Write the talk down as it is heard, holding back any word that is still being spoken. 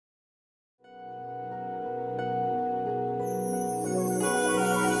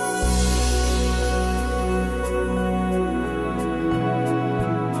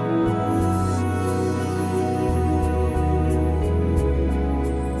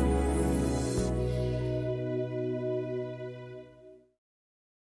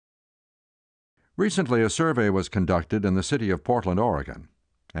Recently, a survey was conducted in the city of Portland, Oregon,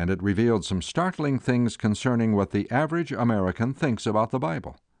 and it revealed some startling things concerning what the average American thinks about the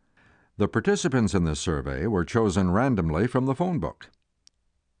Bible. The participants in this survey were chosen randomly from the phone book.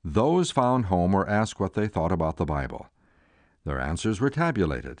 Those found home were asked what they thought about the Bible. Their answers were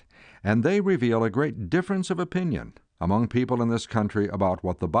tabulated, and they reveal a great difference of opinion among people in this country about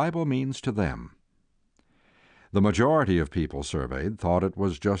what the Bible means to them. The majority of people surveyed thought it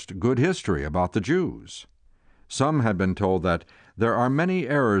was just good history about the Jews. Some had been told that there are many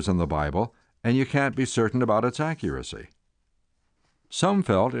errors in the Bible and you can't be certain about its accuracy. Some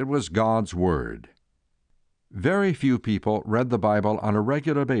felt it was God's Word. Very few people read the Bible on a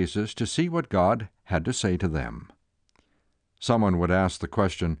regular basis to see what God had to say to them. Someone would ask the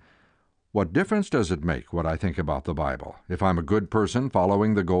question, "What difference does it make what I think about the Bible if I'm a good person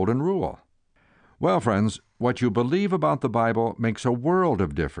following the Golden Rule?" Well, friends, what you believe about the Bible makes a world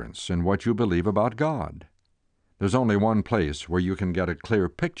of difference in what you believe about God. There's only one place where you can get a clear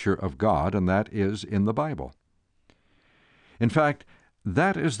picture of God, and that is in the Bible. In fact,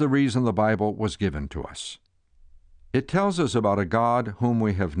 that is the reason the Bible was given to us. It tells us about a God whom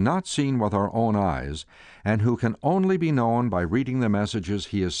we have not seen with our own eyes, and who can only be known by reading the messages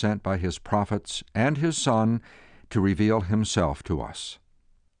He has sent by His prophets and His Son to reveal Himself to us.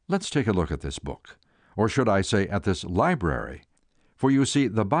 Let's take a look at this book, or should I say at this library, for you see,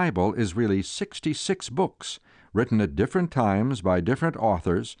 the Bible is really 66 books, written at different times by different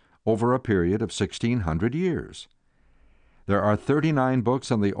authors over a period of 1,600 years. There are 39 books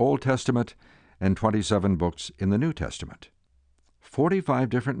in the Old Testament and 27 books in the New Testament. 45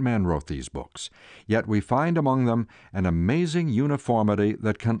 different men wrote these books, yet we find among them an amazing uniformity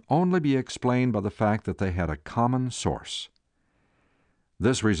that can only be explained by the fact that they had a common source.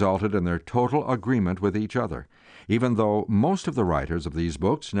 This resulted in their total agreement with each other, even though most of the writers of these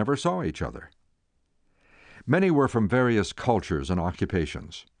books never saw each other. Many were from various cultures and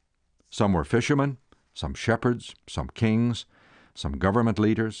occupations. Some were fishermen, some shepherds, some kings, some government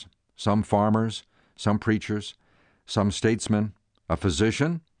leaders, some farmers, some preachers, some statesmen, a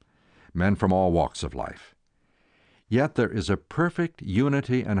physician, men from all walks of life. Yet there is a perfect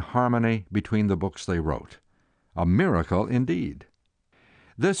unity and harmony between the books they wrote. A miracle indeed.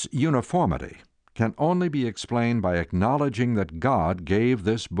 This uniformity can only be explained by acknowledging that God gave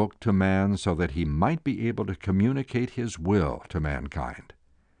this book to man so that he might be able to communicate His will to mankind.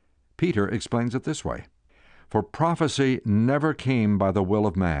 Peter explains it this way, "For prophecy never came by the will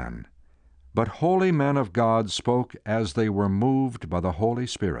of man, but holy men of God spoke as they were moved by the Holy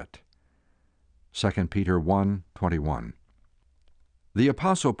Spirit." 2 Peter 1:21. The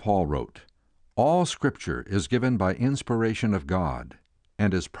Apostle Paul wrote, "All Scripture is given by inspiration of God,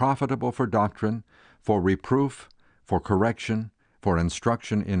 and is profitable for doctrine, for reproof, for correction, for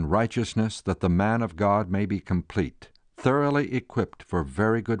instruction in righteousness, that the man of God may be complete, thoroughly equipped for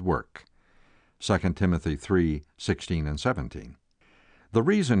very good work." 2 Timothy 3:16 and 17. The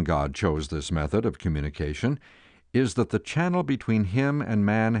reason God chose this method of communication is that the channel between Him and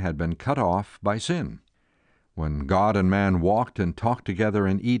man had been cut off by sin. When God and man walked and talked together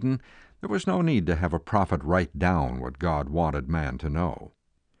in Eden, there was no need to have a prophet write down what God wanted man to know.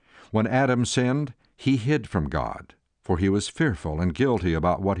 When Adam sinned, he hid from God, for he was fearful and guilty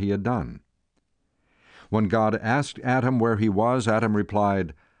about what he had done. When God asked Adam where he was, Adam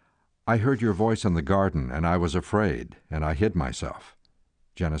replied, "I heard your voice in the garden, and I was afraid, and I hid myself."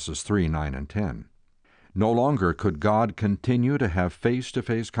 Genesis 3:9 and 10. No longer could God continue to have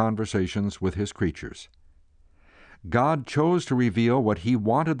face-to-face conversations with His creatures. God chose to reveal what He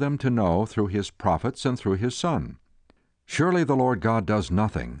wanted them to know through His prophets and through His Son. Surely the Lord God does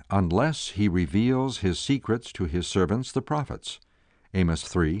nothing unless He reveals His secrets to His servants the prophets. Amos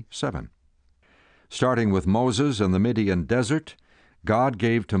 3:7. Starting with Moses in the Midian desert, God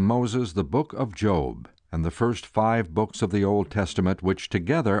gave to Moses the book of Job and the first 5 books of the Old Testament, which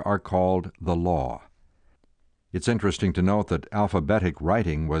together are called the Law. It's interesting to note that alphabetic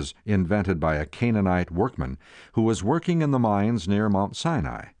writing was invented by a Canaanite workman who was working in the mines near Mount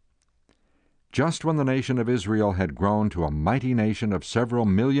Sinai. Just when the nation of Israel had grown to a mighty nation of several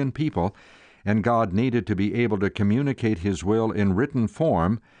million people, and God needed to be able to communicate His will in written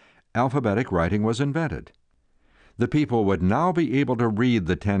form, alphabetic writing was invented. The people would now be able to read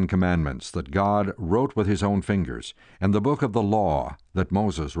the 10 Commandments that God wrote with His own fingers, and the book of the Law that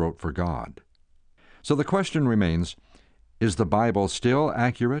Moses wrote for God. So the question remains, is the Bible still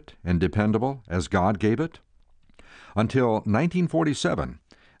accurate and dependable as God gave it? Until 1947,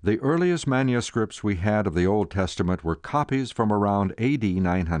 the earliest manuscripts we had of the Old Testament were copies from around A.D.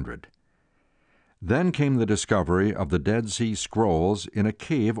 900. Then came the discovery of the Dead Sea Scrolls in a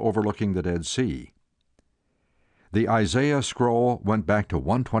cave overlooking the Dead Sea. The Isaiah scroll went back to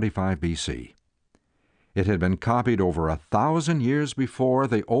 125 BC. It had been copied over 1,000 years before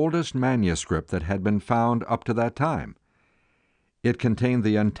the oldest manuscript that had been found up to that time. It contained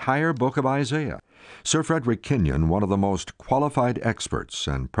the entire book of Isaiah. Sir Frederick Kenyon, one of the most qualified experts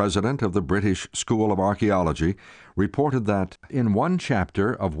and president of the British School of Archaeology, reported that in one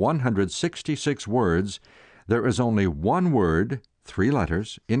chapter of 166 words, there is only one word, 3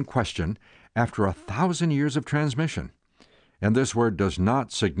 letters, in question after 1,000 years of transmission, and this word does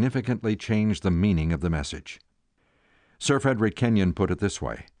not significantly change the meaning of the message. Sir Frederick Kenyon put it this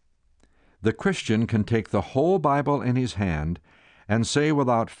way: "The Christian can take the whole Bible in his hand and say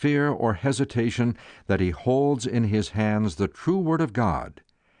without fear or hesitation that he holds in his hands the true Word of God,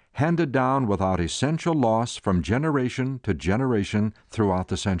 handed down without essential loss from generation to generation throughout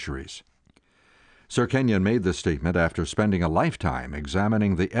the centuries." Sir Kenyon made this statement after spending a lifetime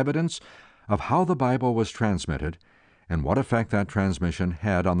examining the evidence of how the Bible was transmitted and what effect that transmission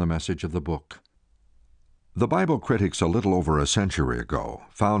had on the message of the book. The Bible critics a little over a century ago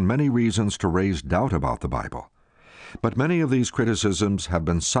found many reasons to raise doubt about the Bible. But many of these criticisms have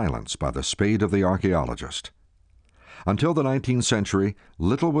been silenced by the spade of the archaeologist. Until the 19th century,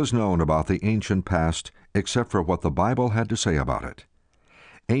 little was known about the ancient past except for what the Bible had to say about it.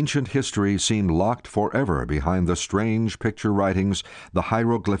 Ancient history seemed locked forever behind the strange picture writings, the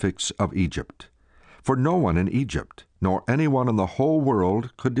hieroglyphics of Egypt. For no one in Egypt, nor anyone in the whole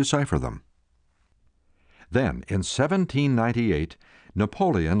world, could decipher them. Then, in 1798,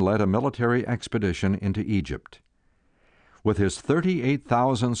 Napoleon led a military expedition into Egypt. With his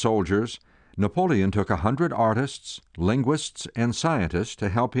 38,000 soldiers, Napoleon took 100 artists, linguists, and scientists to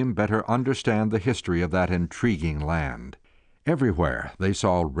help him better understand the history of that intriguing land. Everywhere they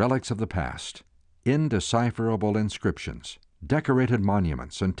saw relics of the past, indecipherable inscriptions, decorated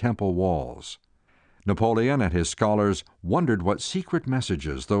monuments, and temple walls. Napoleon and his scholars wondered what secret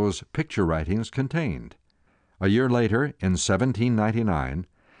messages those picture writings contained. A year later, in 1799,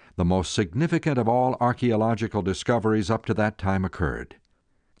 the most significant of all archaeological discoveries up to that time occurred.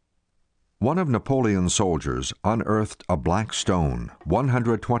 One of Napoleon's soldiers unearthed a black stone,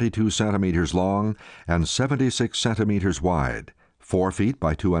 122 centimeters long and 76 centimeters wide, 4 feet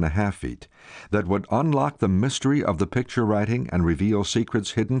by 2.5 feet, that would unlock the mystery of the picture writing and reveal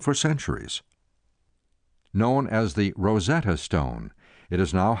secrets hidden for centuries. Known as the Rosetta Stone, it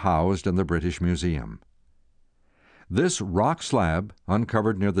is now housed in the British Museum. This rock slab,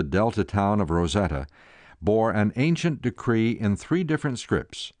 uncovered near the delta town of Rosetta, bore an ancient decree in 3 different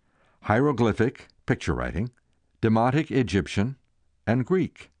scripts: hieroglyphic, picture writing, Demotic Egyptian, and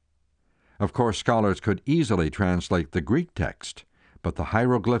Greek. Of course, scholars could easily translate the Greek text, but the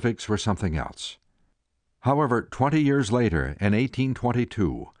hieroglyphics were something else. However, 20 years later, in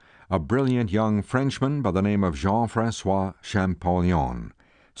 1822, a brilliant young Frenchman by the name of Jean-François Champollion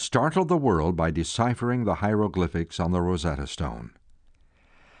startled the world by deciphering the hieroglyphics on the Rosetta Stone.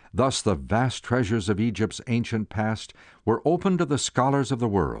 Thus the vast treasures of Egypt's ancient past were open to the scholars of the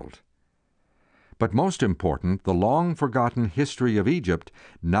world. But most important, the long-forgotten history of Egypt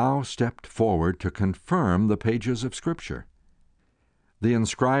now stepped forward to confirm the pages of Scripture. The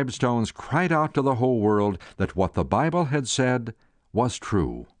inscribed stones cried out to the whole world that what the Bible had said was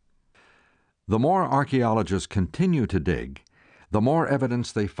true. The more archaeologists continue to dig, the more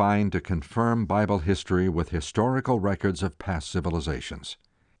evidence they find to confirm Bible history with historical records of past civilizations.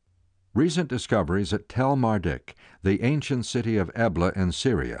 Recent discoveries at Tel Marduk, the ancient city of Ebla in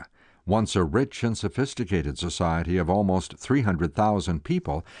Syria, once a rich and sophisticated society of almost 300,000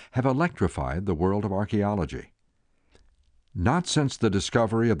 people, have electrified the world of archaeology. Not since the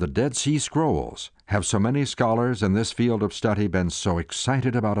discovery of the Dead Sea Scrolls have so many scholars in this field of study been so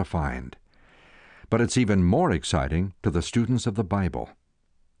excited about a find. But it's even more exciting to the students of the Bible.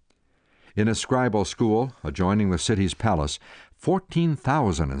 In a scribal school adjoining the city's palace,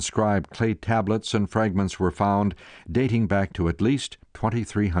 14,000 inscribed clay tablets and fragments were found dating back to at least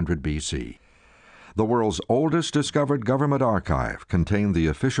 2300 BC. The world's oldest discovered government archive contained the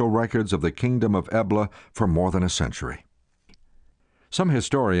official records of the Kingdom of Ebla for more than a century. Some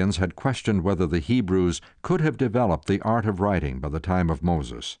historians had questioned whether the Hebrews could have developed the art of writing by the time of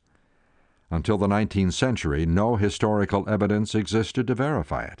Moses. Until the 19th century, no historical evidence existed to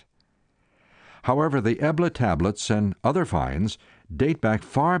verify it. However, the Ebla tablets and other finds date back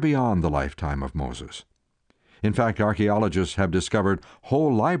far beyond the lifetime of Moses. In fact, archaeologists have discovered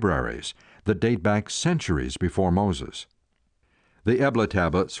whole libraries that date back centuries before Moses. The Ebla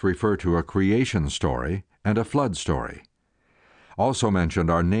tablets refer to a creation story and a flood story. Also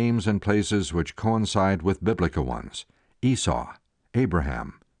mentioned are names and places which coincide with biblical ones: Esau,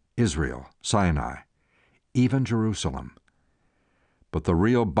 Abraham, Israel, Sinai, even Jerusalem. But the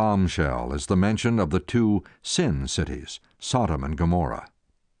real bombshell is the mention of the two sin cities, Sodom and Gomorrah.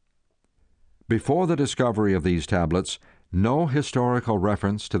 Before the discovery of these tablets, no historical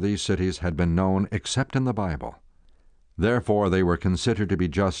reference to these cities had been known except in the Bible. Therefore, they were considered to be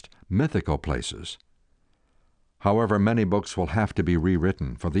just mythical places. However, many books will have to be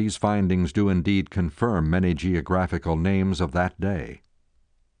rewritten, for these findings do indeed confirm many geographical names of that day.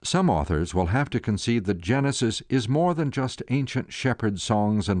 Some authors will have to concede that Genesis is more than just ancient shepherd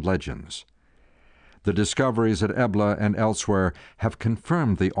songs and legends. The discoveries at Ebla and elsewhere have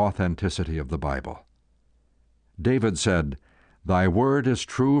confirmed the authenticity of the Bible. David said, "Thy word is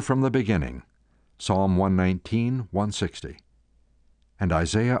true from the beginning," Psalm 119, 160. And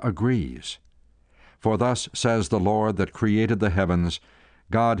Isaiah agrees. "For thus says the Lord that created the heavens,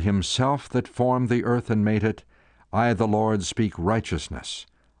 God himself that formed the earth and made it, I the Lord speak righteousness.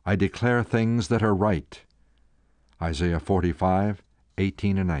 I declare things that are right." Isaiah 45,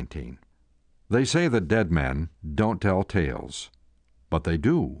 18 and 19. They say that dead men don't tell tales, but they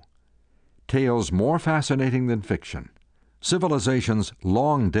do. Tales more fascinating than fiction. Civilizations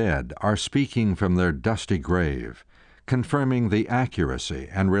long dead are speaking from their dusty grave, confirming the accuracy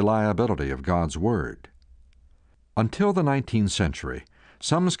and reliability of God's Word. Until the 19th century,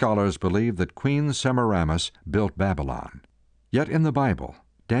 some scholars believed that Queen Semiramis built Babylon. Yet in the Bible,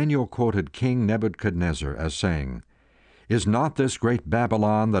 Daniel quoted King Nebuchadnezzar as saying, "Is not this great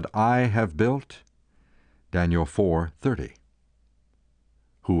Babylon that I have built?" Daniel 4:30.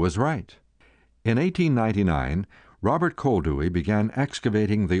 Who was right? In 1899, Robert Koldewey began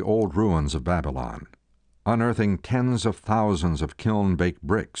excavating the old ruins of Babylon, unearthing tens of thousands of kiln-baked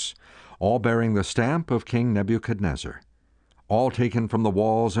bricks, all bearing the stamp of King Nebuchadnezzar, all taken from the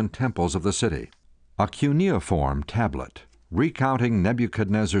walls and temples of the city. A cuneiform tablet recounting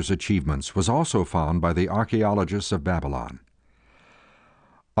Nebuchadnezzar's achievements was also found by the archaeologists of Babylon.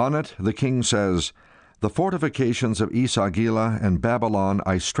 On it, the king says, "The fortifications of Esagila and Babylon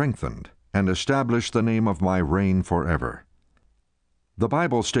I strengthened, and established the name of my reign forever." The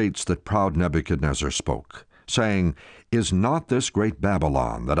Bible states that proud Nebuchadnezzar spoke, saying, "Is not this great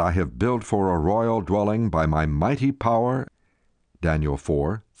Babylon that I have built for a royal dwelling by my mighty power?" Daniel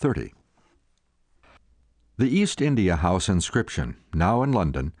 4:30. The East India House inscription, now in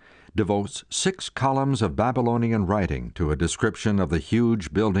London, devotes 6 columns of Babylonian writing to a description of the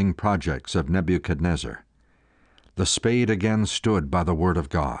huge building projects of Nebuchadnezzar. The spade again stood by the word of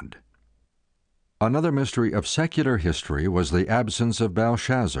God. Another mystery of secular history was the absence of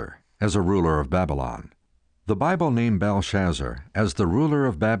Belshazzar as a ruler of Babylon. The Bible named Belshazzar as the ruler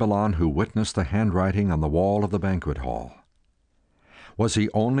of Babylon who witnessed the handwriting on the wall of the banquet hall. Was he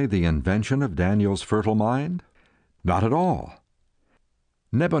only the invention of Daniel's fertile mind? Not at all.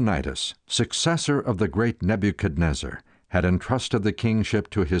 Nabonidus, successor of the great Nebuchadnezzar, had entrusted the kingship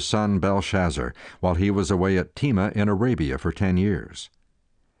to his son Belshazzar while he was away at Tema in Arabia for 10 years.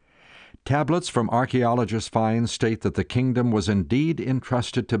 Tablets from archaeologists' finds state that the kingdom was indeed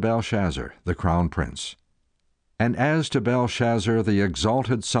entrusted to Belshazzar, the crown prince. "And as to Belshazzar, the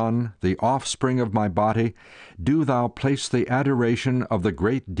exalted son, the offspring of my body, do thou place the adoration of the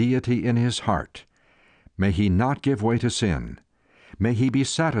great deity in his heart. May he not give way to sin. May he be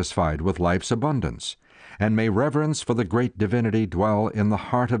satisfied with life's abundance, and may reverence for the great divinity dwell in the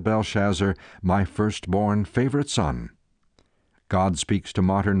heart of Belshazzar, my firstborn favorite son." God Speaks to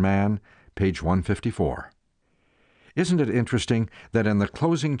Modern Man, page 154. Isn't it interesting that in the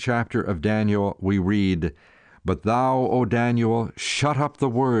closing chapter of Daniel we read, "But thou, O Daniel, shut up the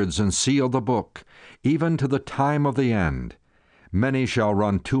words and seal the book, even to the time of the end. Many shall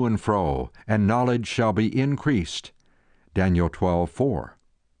run to and fro, and knowledge shall be increased." Daniel 12:4.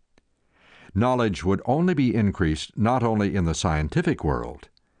 Knowledge would only be increased not only in the scientific world.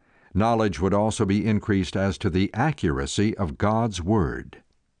 Knowledge would also be increased as to the accuracy of God's Word.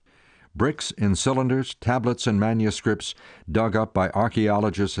 Bricks in cylinders, tablets, and manuscripts dug up by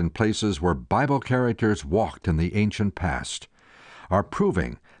archaeologists in places where Bible characters walked in the ancient past are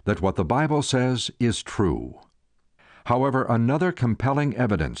proving that what the Bible says is true. However, another compelling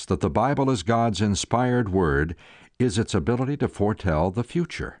evidence that the Bible is God's inspired Word is its ability to foretell the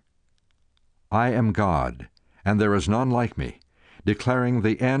future. "I am God, and there is none like me, declaring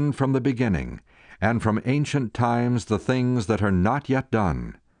the end from the beginning, and from ancient times the things that are not yet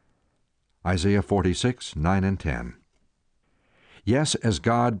done." Isaiah 46, 9 and 10. Yes, as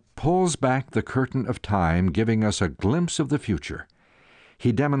God pulls back the curtain of time, giving us a glimpse of the future,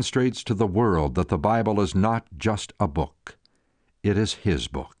 He demonstrates to the world that the Bible is not just a book. It is His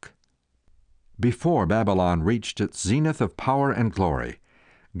book. Before Babylon reached its zenith of power and glory,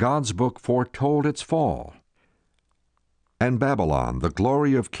 God's book foretold its fall. And Babylon, the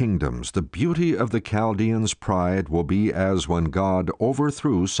glory of kingdoms, the beauty of the Chaldeans' pride, will be as when God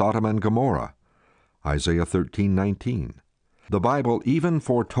overthrew Sodom and Gomorrah. Isaiah 13:19. The Bible even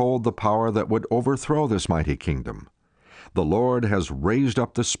foretold the power that would overthrow this mighty kingdom. The Lord has raised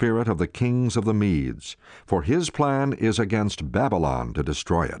up the spirit of the kings of the Medes, for His plan is against Babylon to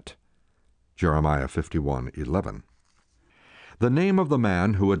destroy it. Jeremiah 51:11. The name of the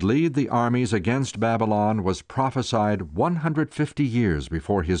man who would lead the armies against Babylon was prophesied 150 years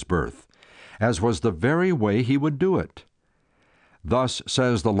before his birth, as was the very way he would do it. Thus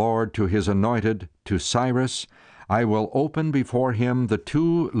says the Lord to His anointed, to Cyrus, I will open before him the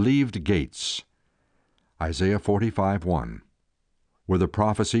two-leaved gates. Isaiah 45:1. Were the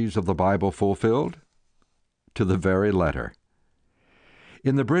prophecies of the Bible fulfilled? To the very letter.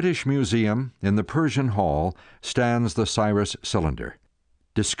 In the British Museum, in the Persian Hall, stands the Cyrus cylinder,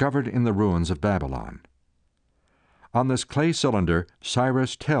 discovered in the ruins of Babylon. On this clay cylinder,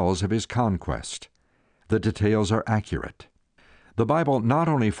 Cyrus tells of his conquest. The details are accurate. The Bible not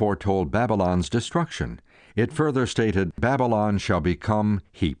only foretold Babylon's destruction, it further stated, Babylon shall become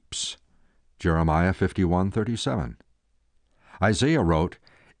heaps. Jeremiah 51:37. Isaiah wrote,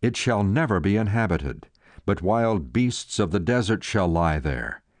 It shall never be inhabited, but wild beasts of the desert shall lie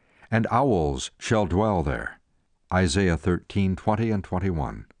there, and owls shall dwell there. Isaiah 13:20 and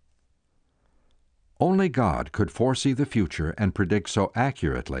 21. Only God could foresee the future and predict so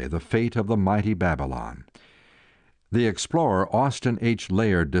accurately the fate of the mighty Babylon. The explorer Austin H.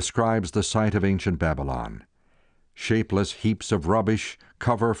 Layard describes the site of ancient Babylon. Shapeless heaps of rubbish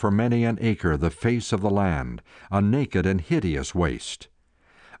cover for many an acre the face of the land, a naked and hideous waste.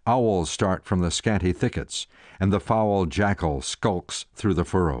 Owls start from the scanty thickets, and the foul jackal skulks through the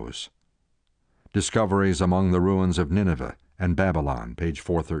furrows. Discoveries among the ruins of Nineveh and Babylon, page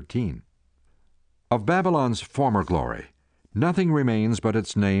 413. Of Babylon's former glory, nothing remains but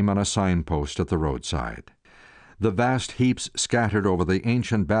its name on a signpost at the roadside. The vast heaps scattered over the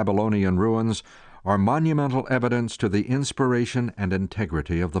ancient Babylonian ruins are monumental evidence to the inspiration and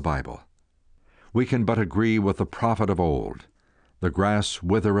integrity of the Bible. We can but agree with the prophet of old, The grass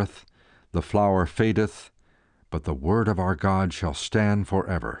withereth, the flower fadeth, but the word of our God shall stand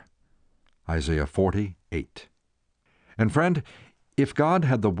forever. Isaiah 40:8. And friend, if God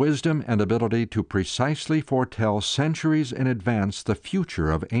had the wisdom and ability to precisely foretell centuries in advance the future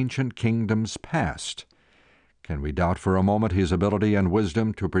of ancient kingdoms past, can we doubt for a moment His ability and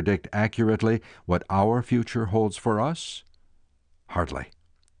wisdom to predict accurately what our future holds for us? Hardly.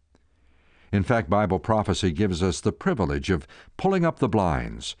 In fact, Bible prophecy gives us the privilege of pulling up the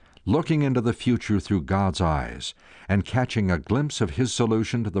blinds, looking into the future through God's eyes, and catching a glimpse of His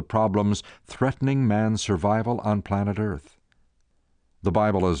solution to the problems threatening man's survival on planet Earth. The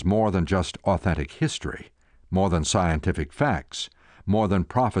Bible is more than just authentic history, more than scientific facts, more than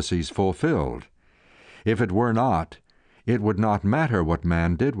prophecies fulfilled. If it were not, it would not matter what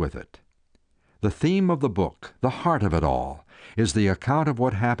man did with it. The theme of the book, the heart of it all, is the account of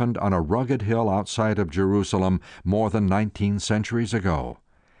what happened on a rugged hill outside of Jerusalem more than 19 centuries ago.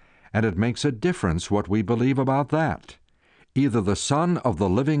 And it makes a difference what we believe about that. Either the Son of the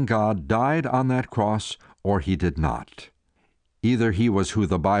living God died on that cross, or He did not. Either He was who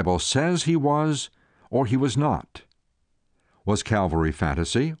the Bible says He was, or He was not. Was Calvary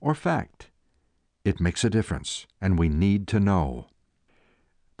fantasy or fact? It makes a difference, and we need to know.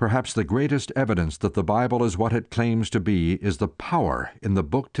 Perhaps the greatest evidence that the Bible is what it claims to be is the power in the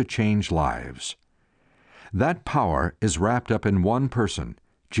book to change lives. That power is wrapped up in one person,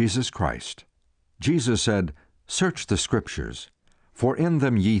 Jesus Christ. Jesus said, "Search the Scriptures, for in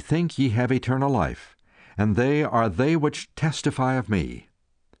them ye think ye have eternal life, and they are they which testify of me."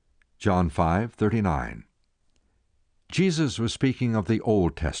 John 5:39. Jesus was speaking of the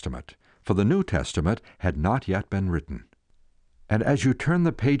Old Testament, for the New Testament had not yet been written. And as you turn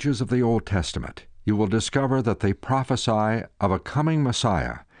the pages of the Old Testament, you will discover that they prophesy of a coming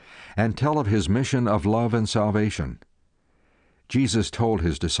Messiah and tell of His mission of love and salvation. Jesus told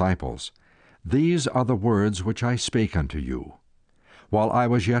His disciples, "These are the words which I spake unto you, while I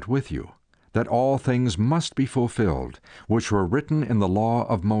was yet with you, that all things must be fulfilled, which were written in the law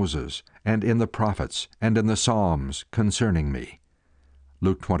of Moses, and in the prophets, and in the Psalms concerning me."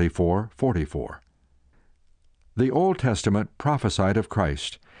 Luke 24:44. The Old Testament prophesied of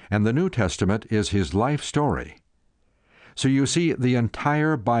Christ, and the New Testament is His life story. So you see, the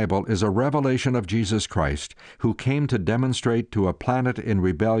entire Bible is a revelation of Jesus Christ, who came to demonstrate to a planet in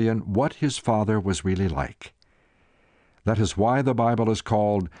rebellion what His Father was really like. That is why the Bible is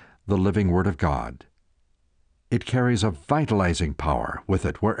called the living Word of God. It carries a vitalizing power with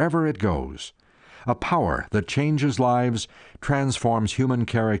it wherever it goes, a power that changes lives, transforms human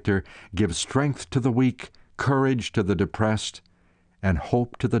character, gives strength to the weak, courage to the depressed, and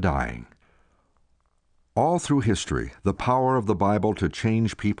hope to the dying. All through history, the power of the Bible to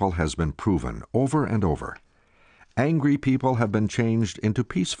change people has been proven over and over. Angry people have been changed into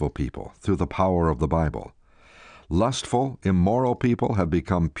peaceful people through the power of the Bible. Lustful, immoral people have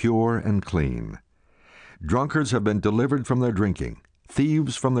become pure and clean. Drunkards have been delivered from their drinking,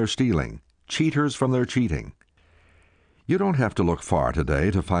 thieves from their stealing, cheaters from their cheating. You don't have to look far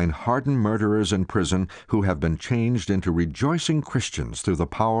today to find hardened murderers in prison who have been changed into rejoicing Christians through the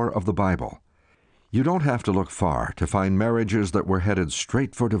power of the Bible. You don't have to look far to find marriages that were headed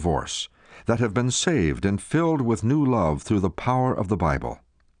straight for divorce, that have been saved and filled with new love through the power of the Bible.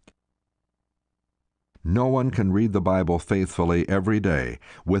 No one can read the Bible faithfully every day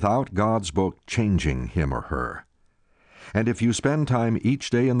without God's book changing him or her. And if you spend time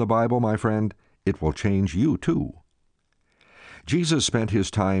each day in the Bible, my friend, it will change you too. Jesus spent his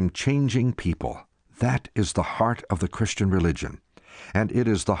time changing people. That is the heart of the Christian religion, and it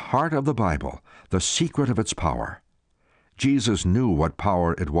is the heart of the Bible, the secret of its power. Jesus knew what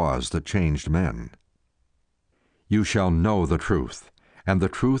power it was that changed men. You shall know the truth, and the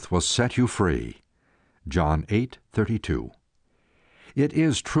truth will set you free. John 8:32. It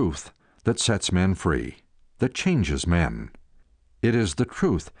is truth that sets men free, that changes men. It is the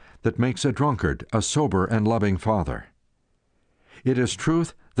truth that makes a drunkard a sober and loving father. It is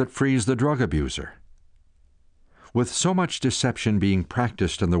truth that frees the drug abuser. With so much deception being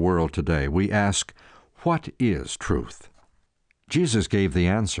practiced in the world today, we ask, what is truth? Jesus gave the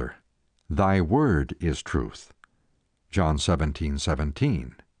answer, "Thy word is truth." John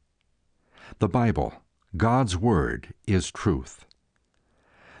 17:17. The Bible, God's Word, is truth.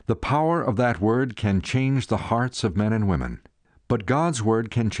 The power of that Word can change the hearts of men and women, but God's Word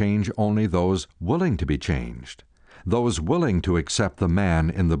can change only those willing to be changed, those willing to accept the man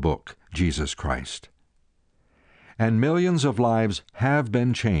in the book, Jesus Christ. And millions of lives have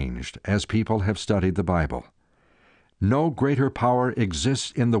been changed as people have studied the Bible. No greater power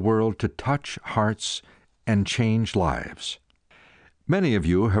exists in the world to touch hearts and change lives. Many of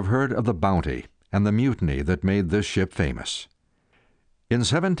you have heard of the Bounty and the mutiny that made this ship famous. In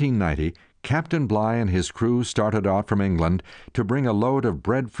 1790, Captain Bligh and his crew started out from England to bring a load of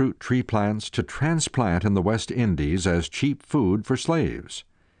breadfruit tree plants to transplant in the West Indies as cheap food for slaves.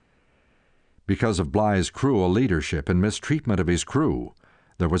 Because of Bligh's cruel leadership and mistreatment of his crew,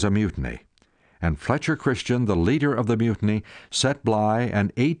 there was a mutiny, and Fletcher Christian, the leader of the mutiny, set Bligh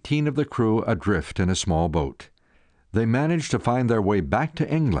and 18 of the crew adrift in a small boat. They managed to find their way back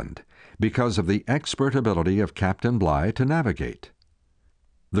to England because of the expert ability of Captain Bligh to navigate.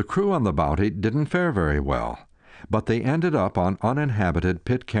 The crew on the Bounty didn't fare very well, but they ended up on uninhabited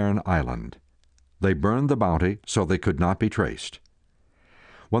Pitcairn Island. They burned the Bounty so they could not be traced.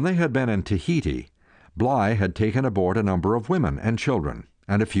 When they had been in Tahiti, Bligh had taken aboard a number of women and children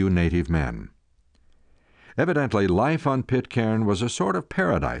and a few native men. Evidently, life on Pitcairn was a sort of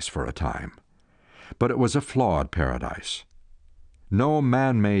paradise for a time, but it was a flawed paradise. No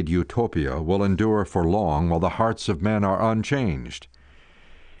man-made utopia will endure for long while the hearts of men are unchanged.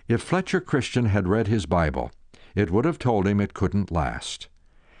 If Fletcher Christian had read his Bible, it would have told him it couldn't last.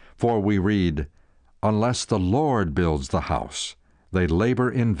 For we read, "Unless the Lord builds the house, they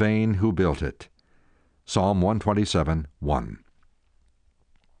labor in vain who built it." Psalm 127:1.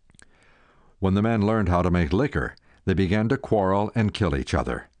 When the men learned how to make liquor, they began to quarrel and kill each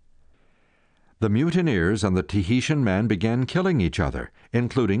other. The mutineers and the Tahitian men began killing each other,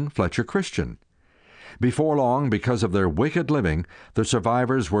 including Fletcher Christian. Before long, because of their wicked living, the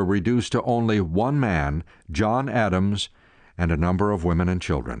survivors were reduced to only one man, John Adams, and a number of women and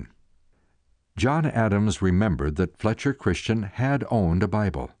children. John Adams remembered that Fletcher Christian had owned a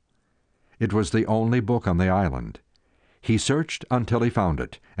Bible. It was the only book on the island. He searched until he found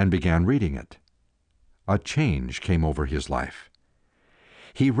it and began reading it. A change came over his life.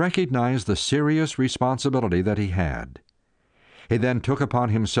 He recognized the serious responsibility that he had. He then took upon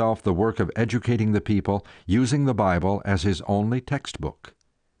himself the work of educating the people, using the Bible as his only textbook.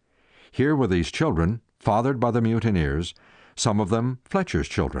 Here were these children, fathered by the mutineers, some of them Fletcher's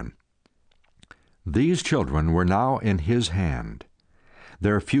children. These children were now in his hand.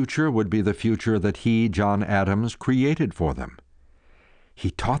 Their future would be the future that he, John Adams, created for them.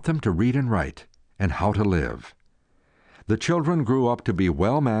 He taught them to read and write and how to live. The children grew up to be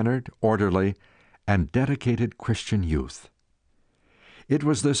well-mannered, orderly, and dedicated Christian youth. It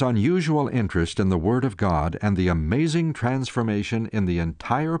was this unusual interest in the Word of God and the amazing transformation in the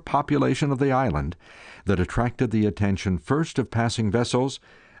entire population of the island that attracted the attention first of passing vessels,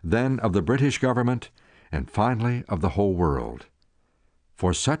 then of the British government, and finally of the whole world.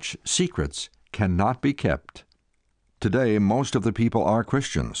 For such secrets cannot be kept. Today, most of the people are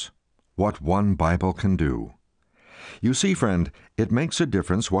Christians. What one Bible can do. You see, friend, it makes a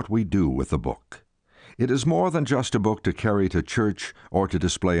difference what we do with the book. It is more than just a book to carry to church or to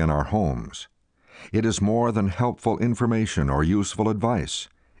display in our homes. It is more than helpful information or useful advice.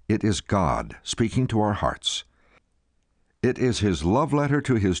 It is God speaking to our hearts. It is His love letter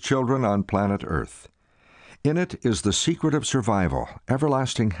to His children on planet Earth. In it is the secret of survival,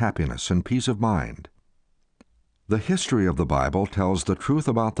 everlasting happiness, and peace of mind. The history of the Bible tells the truth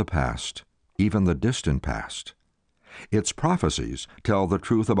about the past, even the distant past. Its prophecies tell the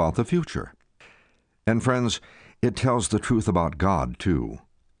truth about the future. And friends, it tells the truth about God, too.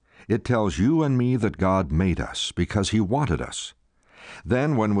 It tells you and me that God made us because He wanted us.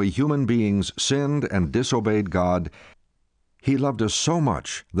 Then, when we human beings sinned and disobeyed God, He loved us so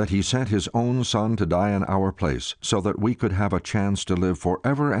much that He sent His own Son to die in our place so that we could have a chance to live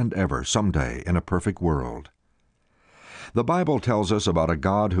forever and ever someday in a perfect world. The Bible tells us about a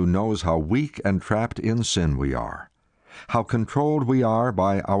God who knows how weak and trapped in sin we are, how controlled we are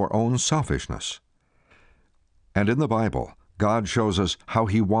by our own selfishness. And in the Bible, God shows us how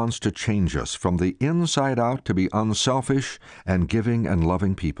He wants to change us from the inside out to be unselfish and giving and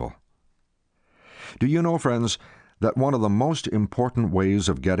loving people. Do you know, friends, that one of the most important ways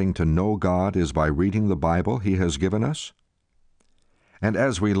of getting to know God is by reading the Bible He has given us? And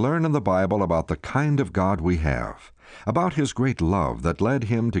as we learn in the Bible about the kind of God we have, about His great love that led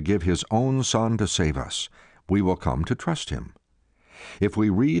Him to give His own Son to save us, we will come to trust Him. If we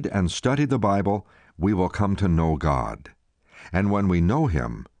read and study the Bible, we will come to know God. And when we know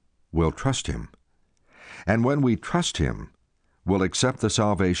Him, we'll trust Him. And when we trust Him, we'll accept the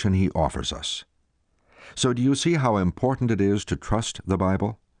salvation He offers us. So do you see how important it is to trust the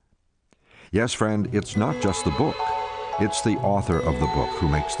Bible? Yes, friend, it's not just the book. It's the author of the book who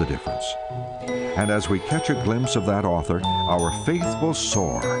makes the difference. And as we catch a glimpse of that author, our faith will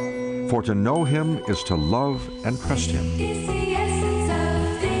soar. For to know Him is to love and trust Him.